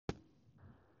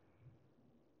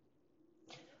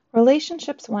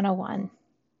Relationships 101.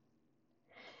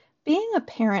 Being a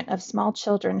parent of small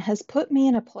children has put me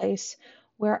in a place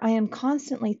where I am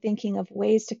constantly thinking of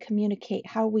ways to communicate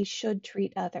how we should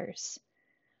treat others.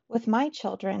 With my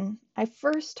children, I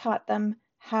first taught them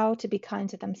how to be kind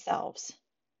to themselves.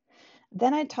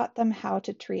 Then I taught them how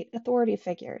to treat authority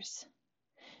figures.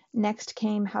 Next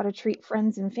came how to treat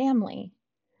friends and family.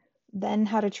 Then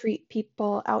how to treat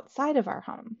people outside of our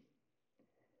home.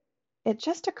 It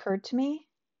just occurred to me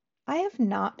I have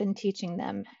not been teaching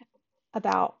them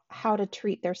about how to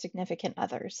treat their significant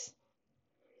others.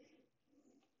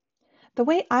 The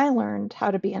way I learned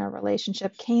how to be in a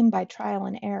relationship came by trial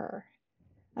and error.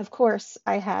 Of course,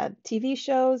 I had TV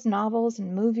shows, novels,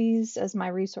 and movies as my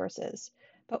resources.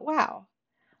 But wow,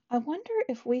 I wonder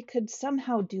if we could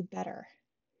somehow do better.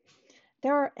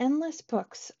 There are endless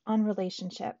books on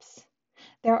relationships.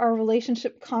 There are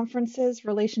relationship conferences,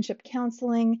 relationship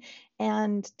counseling,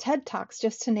 and TED Talks,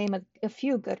 just to name a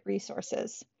few good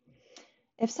resources.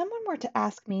 If someone were to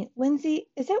ask me, Lindsay,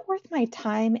 is it worth my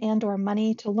time and or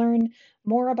money to learn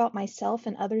more about myself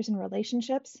and others in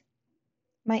relationships?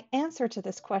 My answer to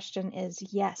this question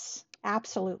is yes,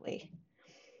 absolutely.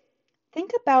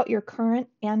 Think about your current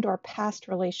and or past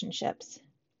relationships.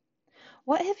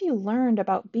 What have you learned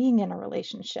about being in a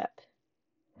relationship?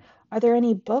 Are there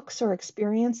any books or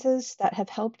experiences that have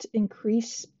helped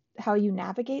increase how you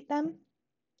navigate them?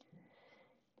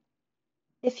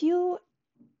 If you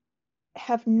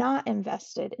have not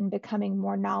invested in becoming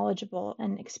more knowledgeable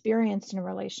and experienced in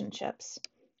relationships,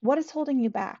 what is holding you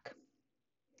back?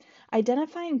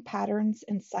 Identifying patterns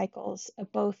and cycles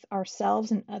of both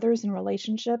ourselves and others in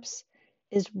relationships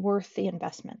is worth the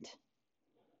investment.